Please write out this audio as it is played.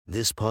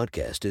This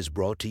podcast is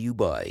brought to you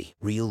by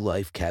Real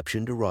Life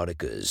Captioned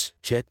Eroticas.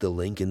 Check the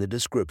link in the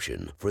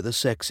description for the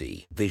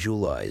sexy,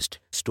 visualized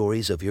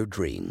stories of your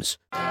dreams.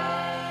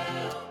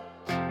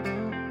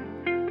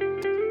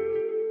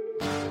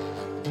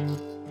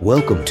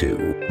 Welcome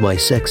to My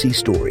Sexy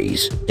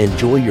Stories.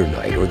 Enjoy your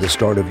night or the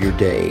start of your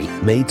day,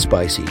 made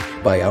spicy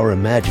by our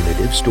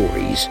imaginative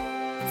stories.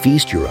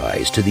 Feast your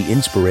eyes to the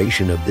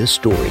inspiration of this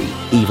story,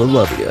 Eva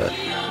Lovia.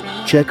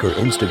 Check her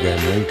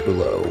Instagram linked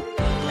below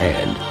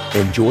and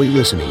enjoy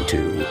listening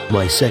to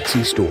My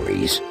Sexy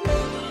Stories.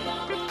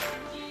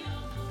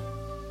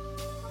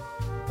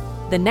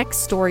 The next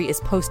story is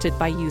posted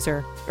by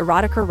user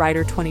Erotica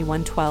Writer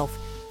 2112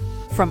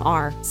 from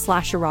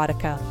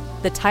r/erotica.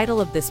 The title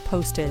of this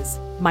post is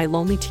My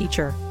Lonely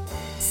Teacher.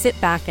 Sit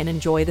back and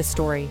enjoy the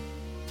story.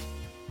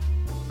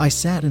 I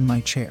sat in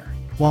my chair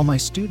while my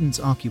students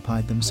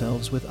occupied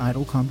themselves with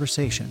idle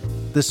conversation.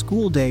 The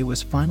school day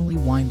was finally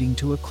winding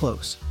to a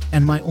close,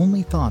 and my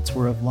only thoughts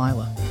were of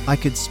Lila. I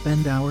could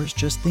spend hours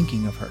just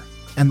thinking of her,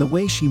 and the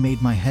way she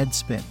made my head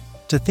spin.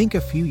 To think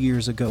a few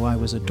years ago I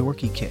was a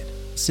dorky kid,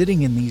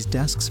 sitting in these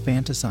desks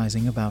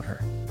fantasizing about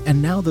her, and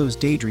now those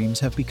daydreams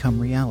have become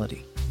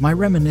reality. My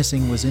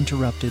reminiscing was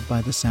interrupted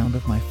by the sound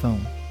of my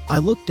phone. I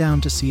looked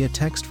down to see a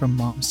text from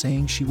Mom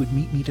saying she would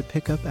meet me to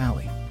pick up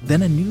Allie.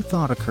 Then a new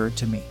thought occurred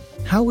to me.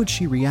 How would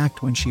she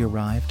react when she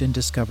arrived and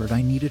discovered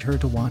I needed her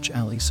to watch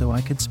Allie so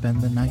I could spend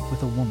the night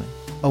with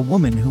a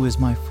woman who is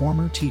my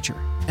former teacher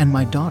and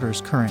my daughter's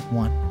current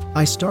one?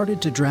 I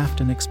started to draft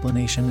an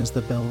explanation as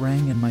the bell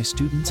rang and my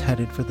students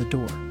headed for the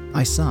door.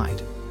 I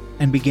sighed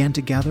and began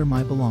to gather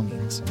my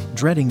belongings,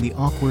 dreading the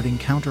awkward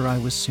encounter I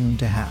was soon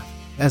to have.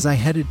 As I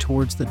headed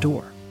towards the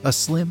door, a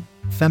slim,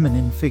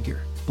 feminine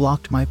figure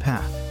blocked my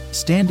path.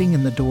 Standing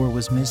in the door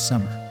was Ms.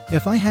 Summer.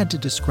 If I had to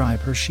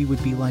describe her, she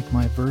would be like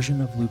my version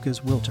of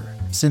Lucas Wilter.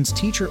 Since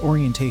teacher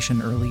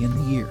orientation early in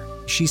the year,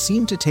 she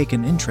seemed to take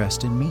an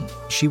interest in me.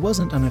 She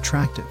wasn't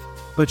unattractive,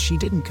 but she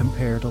didn't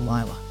compare to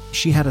Lila.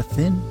 She had a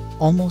thin,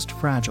 almost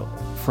fragile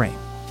frame.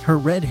 Her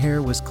red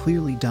hair was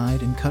clearly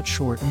dyed and cut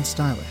short and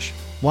stylish.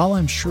 While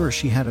I'm sure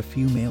she had a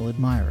few male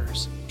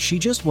admirers, she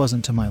just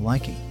wasn't to my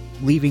liking.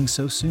 "Leaving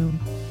so soon?"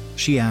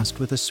 she asked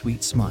with a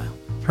sweet smile,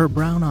 her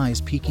brown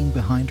eyes peeking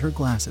behind her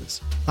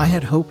glasses. I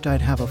had hoped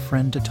I'd have a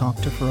friend to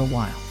talk to for a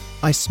while.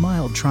 I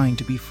smiled, trying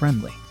to be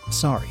friendly.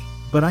 "Sorry,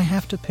 but I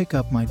have to pick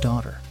up my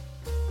daughter."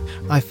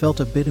 I felt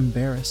a bit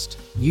embarrassed,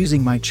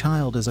 using my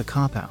child as a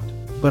cop-out,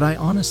 but I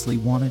honestly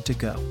wanted to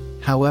go.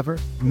 However,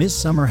 Ms.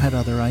 Summer had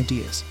other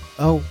ideas.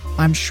 "Oh,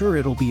 I'm sure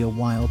it'll be a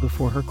while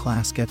before her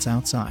class gets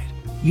outside.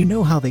 You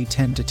know how they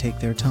tend to take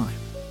their time."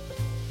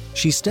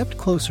 She stepped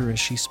closer as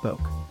she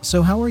spoke.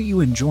 "So how are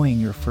you enjoying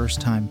your first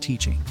time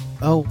teaching?"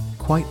 "Oh,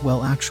 quite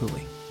well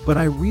actually, but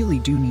I really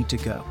do need to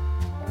go."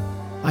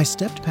 I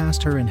stepped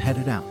past her and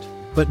headed out,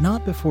 but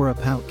not before a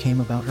pout came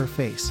about her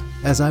face.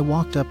 As I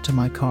walked up to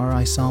my car,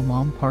 I saw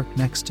Mom parked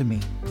next to me,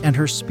 and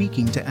her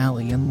speaking to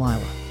Allie and Lila.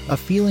 A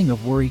feeling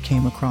of worry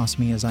came across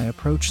me as I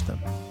approached them.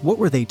 What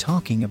were they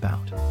talking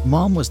about?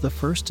 Mom was the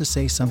first to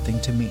say something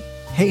to me.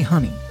 "Hey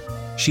honey."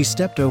 She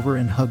stepped over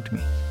and hugged me,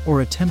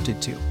 or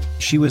attempted to.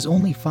 She was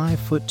only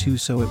 5'2",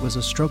 so it was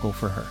a struggle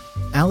for her.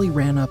 Allie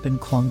ran up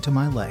and clung to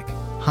my leg.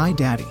 "Hi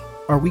Daddy,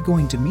 are we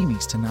going to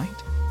Mimi's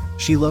tonight?"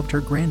 She loved her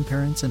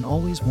grandparents and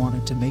always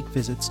wanted to make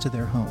visits to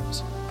their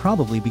homes,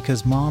 probably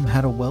because Mom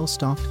had a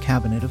well-stocked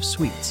cabinet of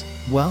sweets.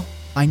 "Well,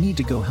 I need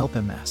to go help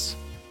MS.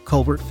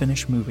 Culvert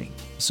finish moving.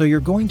 So you're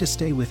going to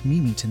stay with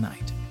Mimi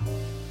tonight?"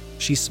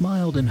 She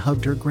smiled and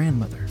hugged her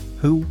grandmother,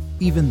 who,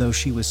 even though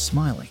she was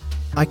smiling,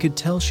 I could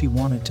tell she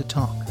wanted to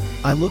talk.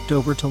 I looked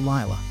over to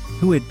Lila,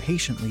 who had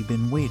patiently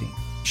been waiting.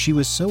 She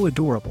was so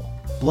adorable,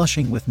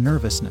 blushing with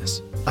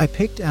nervousness. I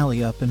picked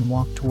Allie up and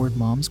walked toward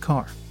Mom's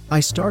car. I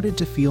started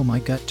to feel my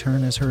gut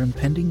turn as her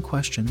impending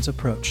questions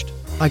approached.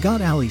 I got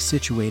Allie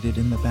situated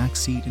in the back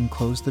seat and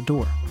closed the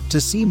door.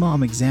 To see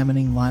Mom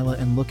examining Lila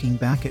and looking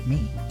back at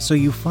me. "So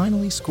you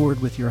finally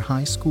scored with your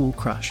high school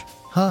crush,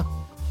 huh?"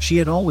 She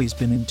had always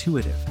been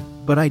intuitive,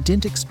 but I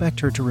didn't expect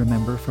her to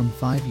remember from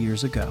 5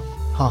 years ago.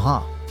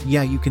 "Haha,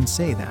 yeah, you can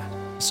say that.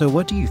 So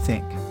what do you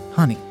think,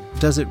 honey?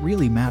 Does it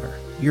really matter?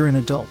 You're an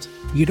adult.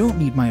 You don't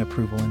need my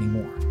approval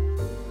anymore."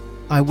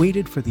 I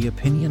waited for the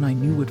opinion I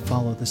knew would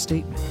follow the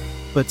statement.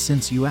 "But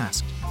since you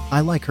asked,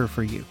 I like her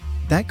for you."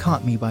 That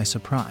caught me by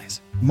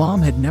surprise.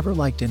 Mom had never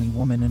liked any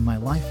woman in my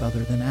life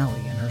other than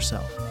Allie and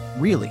herself.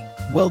 "Really?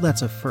 Well,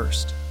 that's a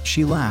first."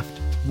 She laughed.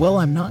 "Well,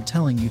 I'm not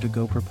telling you to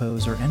go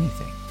propose or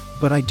anything,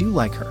 but I do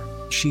like her.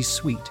 She's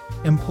sweet,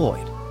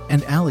 employed,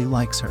 and Allie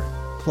likes her.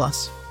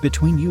 Plus,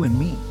 between you and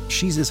me,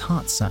 she's his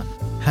hot son.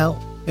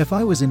 Hell, if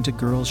I was into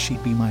girls,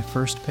 she'd be my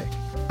first pick."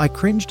 I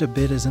cringed a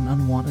bit as an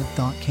unwanted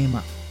thought came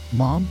up.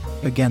 Mom,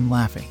 again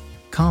laughing.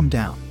 "Calm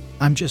down.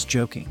 I'm just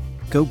joking.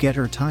 Go get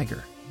her,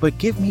 Tiger. But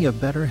give me a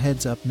better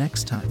heads up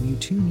next time. You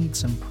two need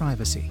some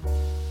privacy."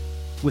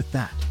 With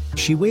that,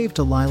 she waved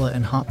to Lila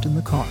and hopped in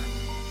the car.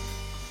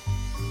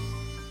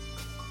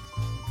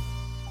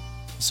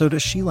 "So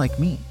does she like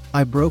me?"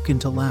 I broke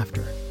into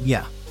laughter.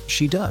 "Yeah,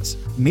 she does.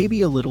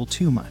 Maybe a little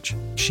too much."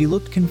 She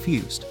looked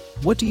confused.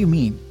 What do you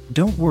mean?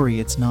 Don't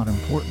worry, it's not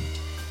important.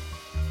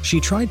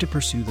 She tried to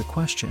pursue the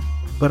question,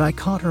 but I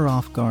caught her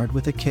off guard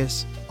with a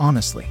kiss.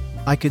 Honestly,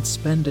 I could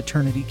spend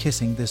eternity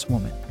kissing this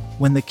woman.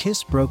 When the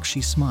kiss broke,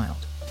 she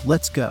smiled.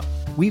 Let's go.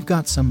 We've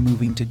got some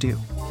moving to do.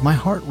 My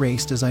heart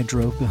raced as I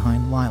drove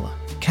behind Lila,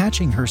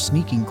 catching her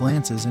sneaking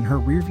glances in her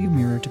rearview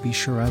mirror to be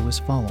sure I was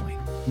following.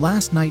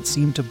 Last night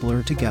seemed to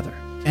blur together,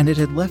 and it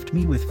had left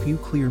me with few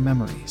clear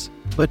memories.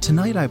 But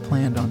tonight I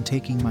planned on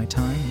taking my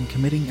time and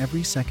committing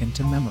every second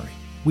to memory.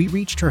 We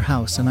reached her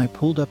house and I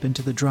pulled up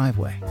into the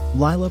driveway.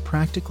 Lila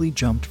practically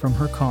jumped from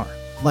her car,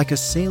 like a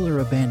sailor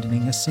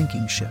abandoning a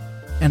sinking ship,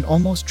 and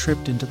almost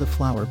tripped into the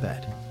flower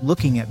bed.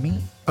 Looking at me,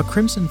 a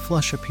crimson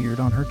flush appeared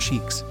on her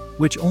cheeks,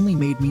 which only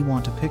made me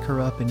want to pick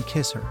her up and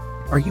kiss her.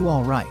 Are you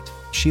all right?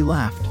 She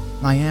laughed.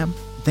 I am,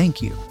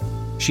 thank you.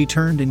 She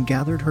turned and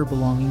gathered her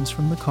belongings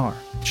from the car.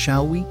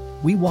 Shall we?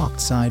 We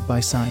walked side by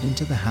side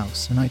into the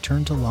house and I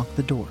turned to lock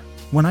the door.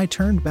 When I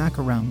turned back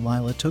around,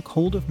 Lila took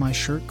hold of my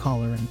shirt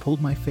collar and pulled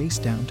my face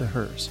down to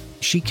hers.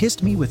 She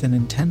kissed me with an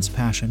intense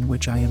passion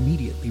which I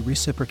immediately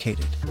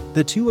reciprocated.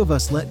 The two of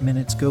us let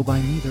minutes go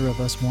by. Neither of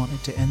us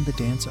wanted to end the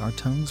dance our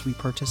tongues were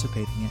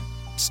participating in.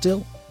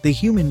 Still, the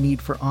human need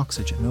for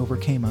oxygen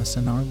overcame us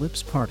and our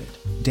lips parted.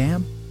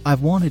 Damn,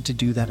 I've wanted to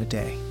do that a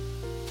day,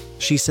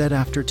 she said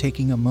after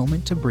taking a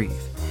moment to breathe.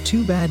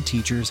 Too bad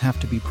teachers have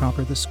to be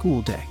proper the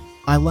school day.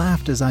 I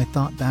laughed as I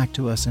thought back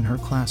to us in her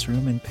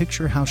classroom and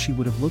picture how she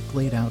would have looked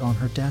laid out on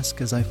her desk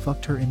as I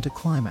fucked her into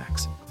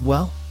climax.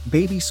 Well,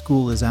 baby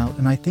school is out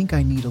and I think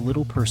I need a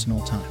little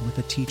personal time with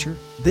a teacher.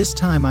 This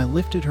time I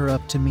lifted her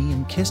up to me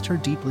and kissed her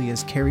deeply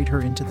as carried her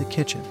into the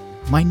kitchen.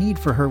 My need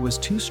for her was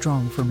too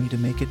strong for me to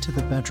make it to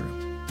the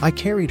bedroom. I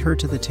carried her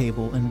to the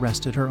table and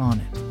rested her on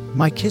it.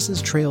 My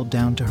kisses trailed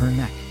down to her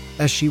neck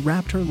as she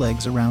wrapped her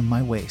legs around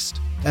my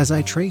waist. As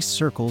I traced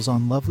circles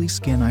on lovely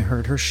skin, I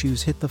heard her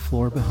shoes hit the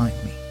floor behind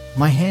me.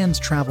 My hands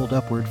traveled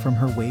upward from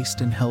her waist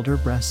and held her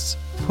breasts,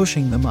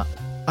 pushing them up.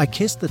 I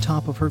kissed the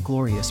top of her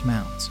glorious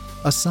mounds.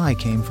 A sigh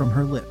came from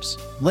her lips.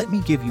 Let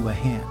me give you a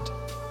hand.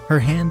 Her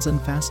hands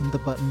unfastened the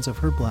buttons of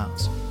her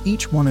blouse,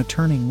 each one a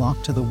turning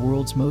lock to the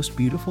world's most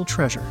beautiful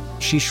treasure.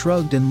 She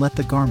shrugged and let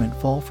the garment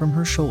fall from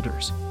her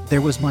shoulders.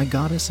 There was my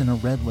goddess in a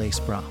red lace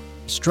bra,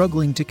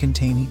 struggling to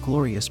contain her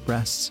glorious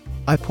breasts.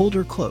 I pulled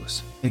her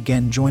close,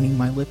 again joining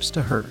my lips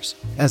to hers.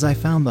 As I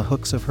found the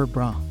hooks of her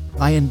bra,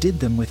 I undid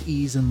them with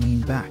ease and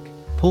leaned back,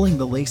 pulling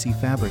the lacy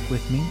fabric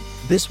with me.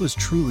 This was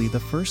truly the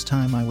first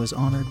time I was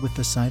honored with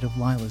the sight of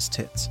Lila's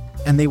tits,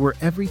 and they were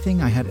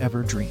everything I had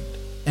ever dreamed,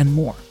 and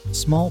more.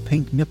 Small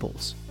pink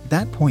nipples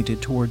that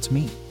pointed towards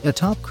me,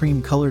 atop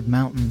cream-colored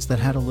mountains that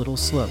had a little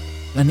slope.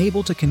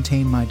 Unable to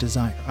contain my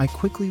desire, I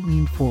quickly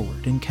leaned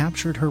forward and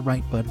captured her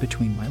right bud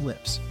between my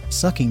lips,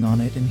 sucking on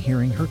it and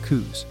hearing her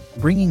coos.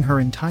 Bringing her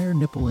entire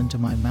nipple into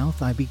my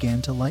mouth, I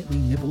began to lightly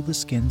nibble the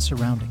skin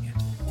surrounding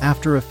it.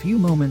 After a few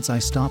moments, I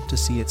stopped to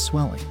see it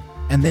swelling,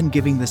 and then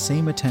giving the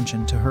same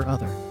attention to her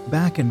other.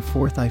 Back and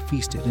forth I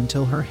feasted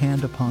until her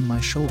hand upon my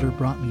shoulder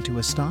brought me to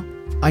a stop.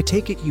 I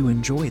take it you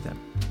enjoy them,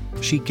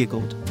 she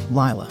giggled.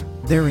 Lila,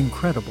 they're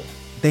incredible.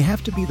 They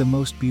have to be the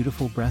most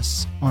beautiful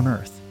breasts on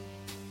earth.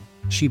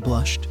 She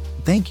blushed.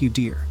 Thank you,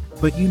 dear,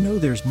 but you know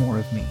there's more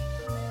of me.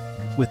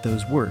 With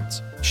those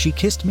words, she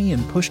kissed me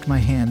and pushed my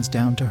hands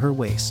down to her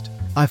waist.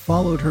 I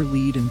followed her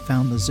lead and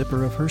found the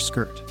zipper of her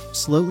skirt,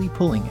 slowly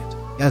pulling it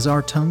as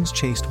our tongues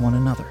chased one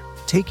another.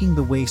 Taking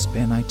the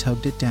waistband, I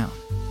tugged it down,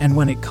 and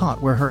when it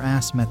caught where her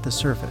ass met the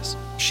surface,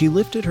 she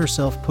lifted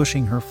herself,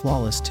 pushing her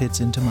flawless tits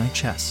into my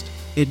chest.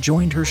 It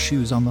joined her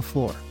shoes on the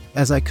floor.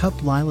 As I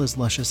cupped Lila's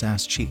luscious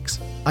ass cheeks,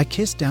 I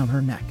kissed down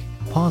her neck,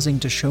 pausing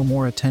to show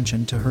more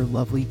attention to her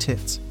lovely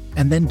tits,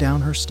 and then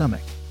down her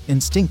stomach.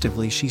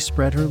 Instinctively, she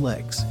spread her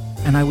legs,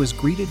 and I was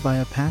greeted by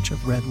a patch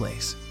of red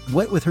lace,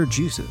 wet with her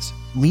juices.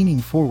 Leaning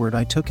forward,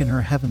 I took in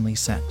her heavenly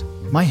scent.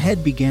 My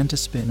head began to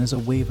spin as a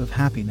wave of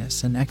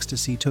happiness and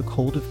ecstasy took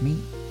hold of me.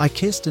 I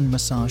kissed and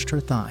massaged her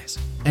thighs,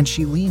 and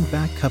she leaned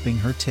back, cupping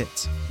her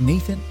tits.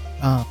 Nathan,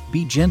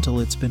 be gentle,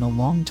 it's been a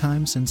long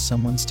time since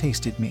someone's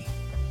tasted me.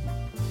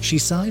 She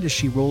sighed as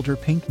she rolled her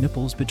pink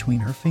nipples between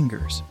her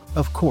fingers.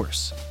 Of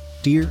course,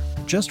 dear,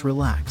 just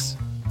relax.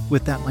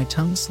 With that, my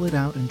tongue slid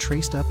out and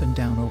traced up and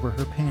down over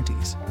her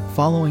panties,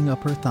 following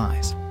up her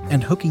thighs,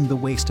 and hooking the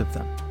waist of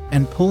them,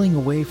 and pulling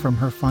away from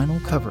her final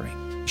covering.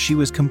 She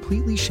was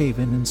completely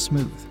shaven and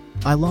smooth.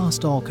 I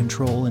lost all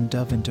control and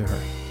dove into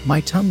her,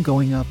 my tongue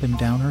going up and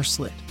down her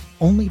slit,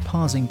 only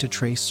pausing to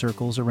trace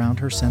circles around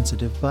her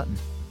sensitive button.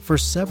 For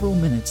several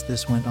minutes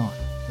this went on.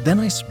 Then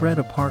I spread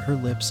apart her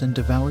lips and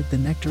devoured the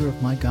nectar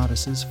of my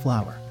goddess's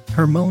flower.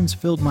 Her moans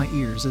filled my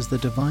ears as the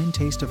divine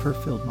taste of her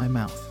filled my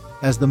mouth.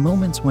 As the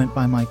moments went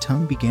by, my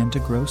tongue began to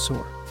grow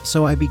sore,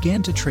 so I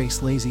began to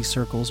trace lazy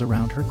circles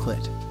around her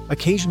clit,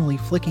 occasionally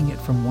flicking it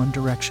from one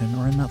direction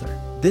or another.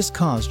 This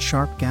caused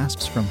sharp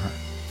gasps from her,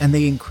 and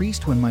they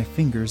increased when my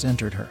fingers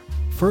entered her.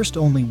 First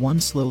only one,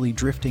 slowly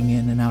drifting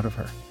in and out of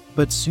her,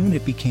 but soon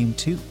it became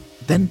two,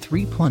 then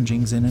three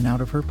plungings in and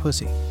out of her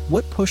pussy.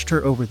 What pushed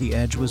her over the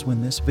edge was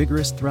when this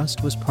vigorous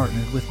thrust was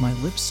partnered with my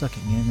lips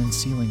sucking in and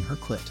sealing her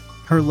clit.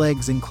 Her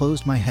legs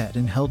enclosed my head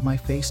and held my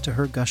face to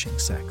her gushing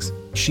sex.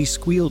 She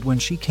squealed when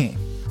she came,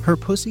 her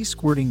pussy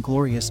squirting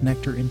glorious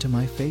nectar into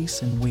my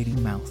face and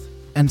waiting mouth,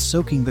 and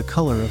soaking the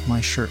color of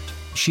my shirt.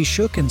 She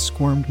shook and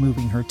squirmed,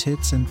 moving her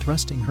tits and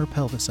thrusting her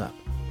pelvis up.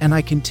 And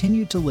I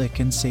continued to lick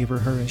and savor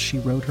her as she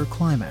rode her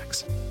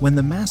climax. When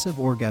the massive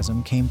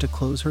orgasm came to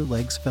close, her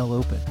legs fell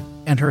open,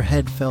 and her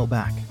head fell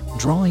back,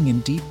 drawing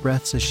in deep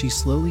breaths as she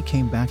slowly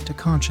came back to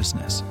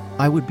consciousness.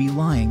 I would be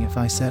lying if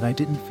I said I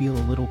didn't feel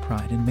a little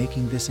pride in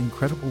making this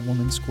incredible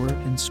woman squirt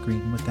and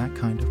scream with that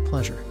kind of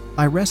pleasure.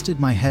 I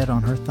rested my head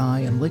on her thigh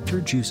and licked her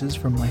juices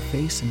from my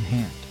face and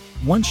hand.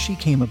 Once she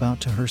came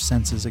about to her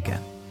senses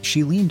again,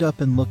 she leaned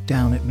up and looked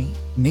down at me.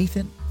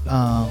 Nathan,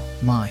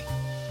 my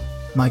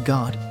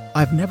God,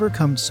 I've never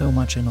come so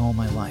much in all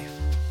my life.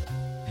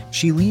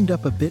 She leaned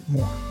up a bit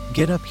more.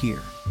 Get up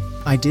here.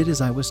 I did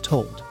as I was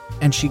told,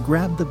 and she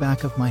grabbed the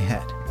back of my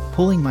head,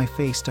 pulling my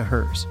face to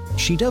hers.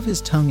 She dove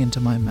his tongue into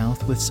my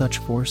mouth with such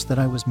force that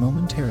I was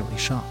momentarily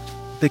shocked.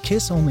 The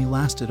kiss only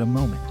lasted a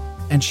moment,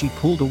 and she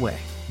pulled away.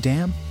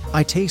 Damn,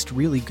 I taste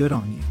really good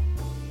on you.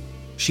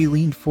 She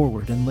leaned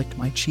forward and licked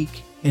my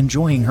cheek,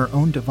 enjoying her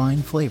own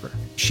divine flavor.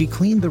 She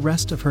cleaned the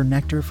rest of her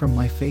nectar from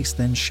my face,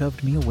 then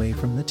shoved me away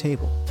from the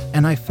table,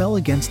 and I fell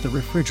against the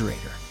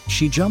refrigerator.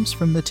 She jumps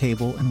from the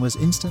table and was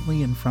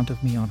instantly in front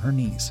of me on her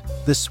knees.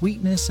 The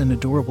sweetness and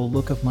adorable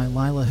look of my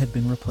Lila had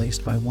been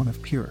replaced by one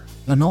of pure,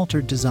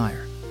 unaltered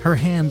desire. Her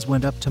hands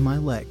went up to my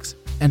legs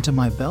and to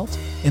my belt.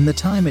 In the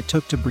time it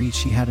took to breathe,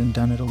 she hadn't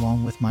done it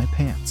along with my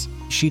pants.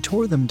 She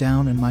tore them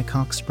down and my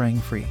cock sprang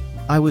free.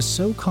 I was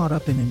so caught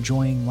up in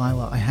enjoying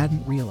Lila I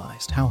hadn't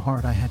realized how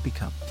hard I had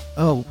become.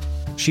 Oh,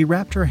 she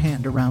wrapped her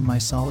hand around my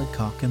solid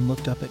cock and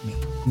looked up at me.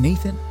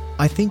 Nathan,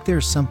 I think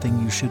there's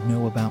something you should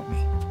know about me.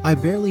 I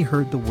barely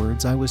heard the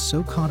words. I was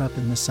so caught up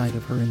in the sight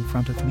of her in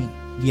front of me.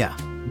 Yeah,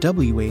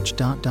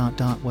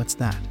 what's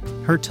that?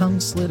 Her tongue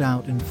slid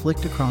out and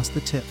flicked across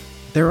the tip.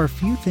 There are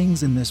few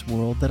things in this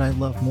world that I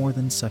love more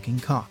than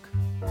sucking cock.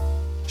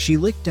 She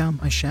licked down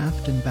my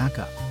shaft and back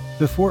up,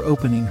 before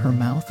opening her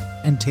mouth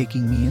and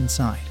taking me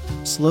inside.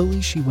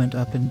 Slowly she went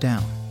up and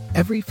down,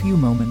 every few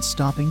moments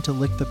stopping to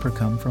lick the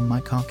precum from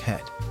my cock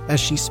head. As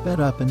she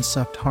sped up and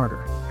sucked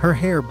harder, her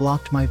hair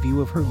blocked my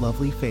view of her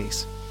lovely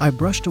face. I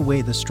brushed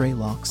away the stray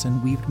locks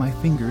and weaved my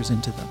fingers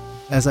into them.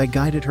 As I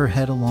guided her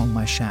head along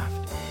my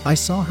shaft, I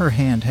saw her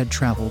hand had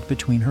traveled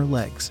between her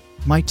legs.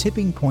 My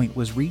tipping point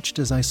was reached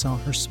as I saw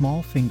her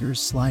small fingers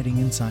sliding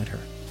inside her.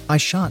 I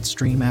shot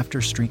stream after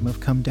stream of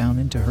cum down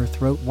into her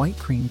throat. White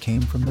cream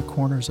came from the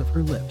corners of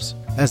her lips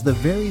as the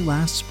very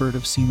last spurt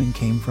of semen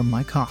came from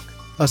my cock.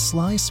 A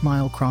sly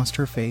smile crossed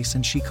her face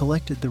and she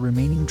collected the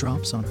remaining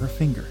drops on her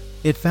finger.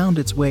 It found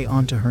its way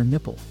onto her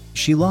nipple.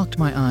 She locked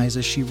my eyes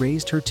as she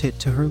raised her tit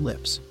to her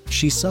lips.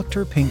 She sucked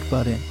her pink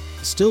butt in,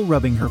 still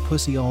rubbing her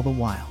pussy all the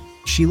while.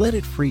 She let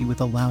it free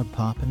with a loud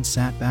pop and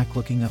sat back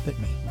looking up at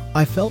me.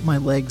 I felt my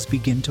legs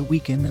begin to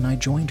weaken and I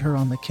joined her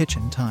on the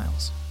kitchen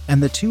tiles.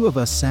 And the two of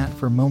us sat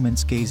for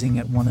moments gazing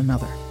at one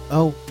another.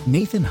 Oh,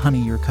 Nathan,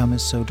 honey, your cum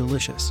is so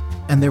delicious.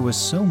 And there was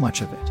so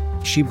much of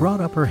it. She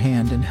brought up her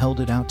hand and held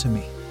it out to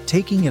me.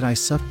 Taking it, I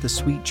sucked the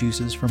sweet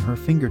juices from her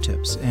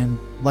fingertips and,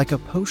 like a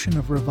potion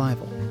of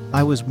revival,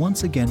 I was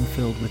once again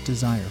filled with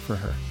desire for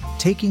her.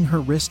 Taking her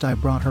wrist, I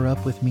brought her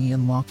up with me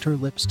and locked her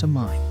lips to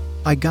mine.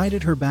 I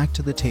guided her back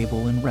to the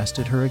table and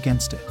rested her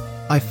against it.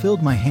 I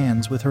filled my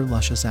hands with her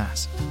luscious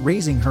ass,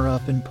 raising her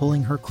up and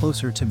pulling her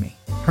closer to me.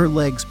 Her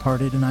legs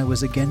parted and I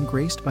was again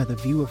graced by the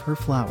view of her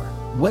flower.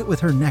 Wet with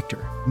her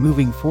nectar,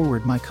 moving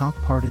forward, my cock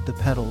parted the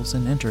petals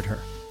and entered her.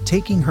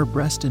 Taking her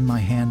breast in my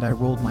hand, I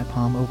rolled my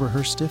palm over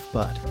her stiff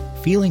butt,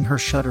 feeling her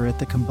shudder at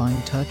the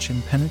combined touch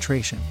and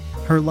penetration.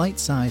 Her light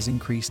sighs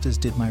increased, as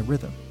did my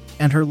rhythm,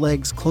 and her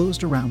legs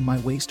closed around my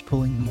waist,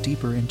 pulling me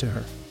deeper into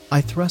her.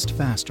 I thrust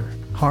faster,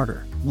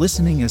 harder,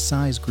 listening as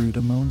sighs grew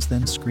to moans,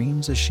 then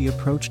screams as she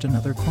approached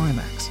another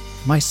climax.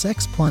 My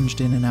sex plunged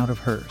in and out of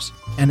hers,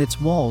 and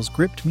its walls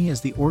gripped me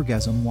as the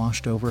orgasm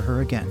washed over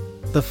her again.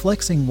 The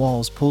flexing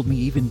walls pulled me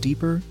even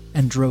deeper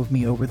and drove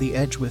me over the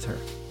edge with her.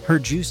 Her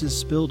juices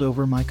spilled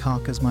over my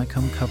cock as my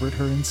cum covered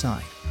her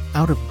inside.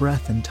 Out of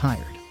breath and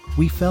tired,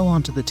 we fell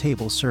onto the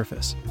table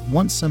surface.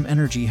 Once some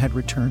energy had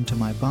returned to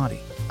my body,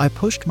 I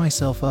pushed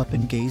myself up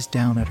and gazed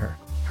down at her.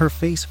 Her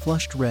face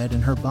flushed red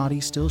and her body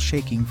still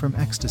shaking from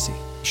ecstasy.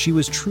 She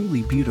was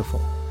truly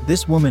beautiful.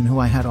 This woman who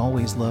I had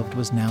always loved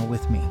was now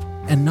with me.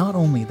 And not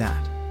only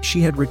that,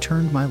 she had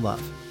returned my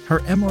love.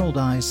 Her emerald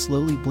eyes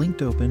slowly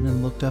blinked open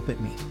and looked up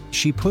at me.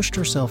 She pushed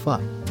herself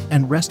up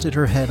and rested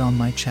her head on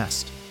my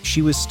chest.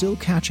 She was still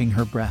catching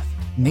her breath.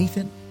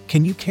 Nathan,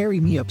 can you carry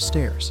me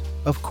upstairs?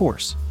 Of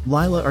course.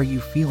 Lila, are you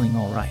feeling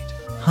all right?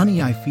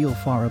 Honey, I feel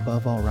far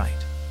above all right.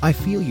 I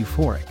feel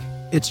euphoric.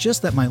 It's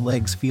just that my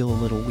legs feel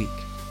a little weak,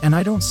 and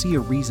I don't see a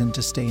reason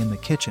to stay in the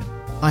kitchen.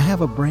 I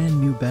have a brand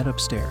new bed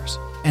upstairs,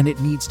 and it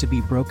needs to be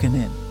broken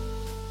in.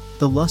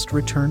 The lust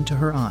returned to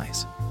her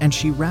eyes, and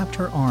she wrapped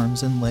her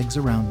arms and legs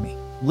around me.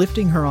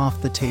 Lifting her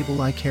off the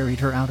table, I carried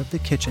her out of the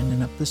kitchen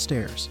and up the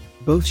stairs.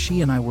 Both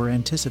she and I were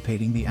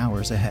anticipating the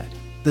hours ahead.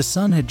 The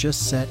sun had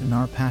just set and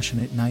our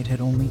passionate night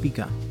had only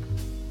begun.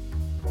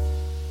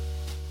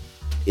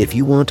 If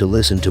you want to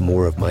listen to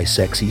more of my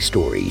sexy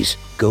stories,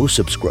 go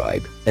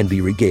subscribe and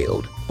be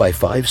regaled by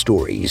 5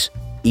 stories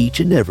each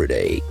and every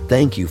day.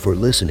 Thank you for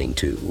listening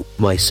to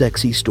My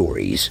Sexy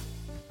Stories.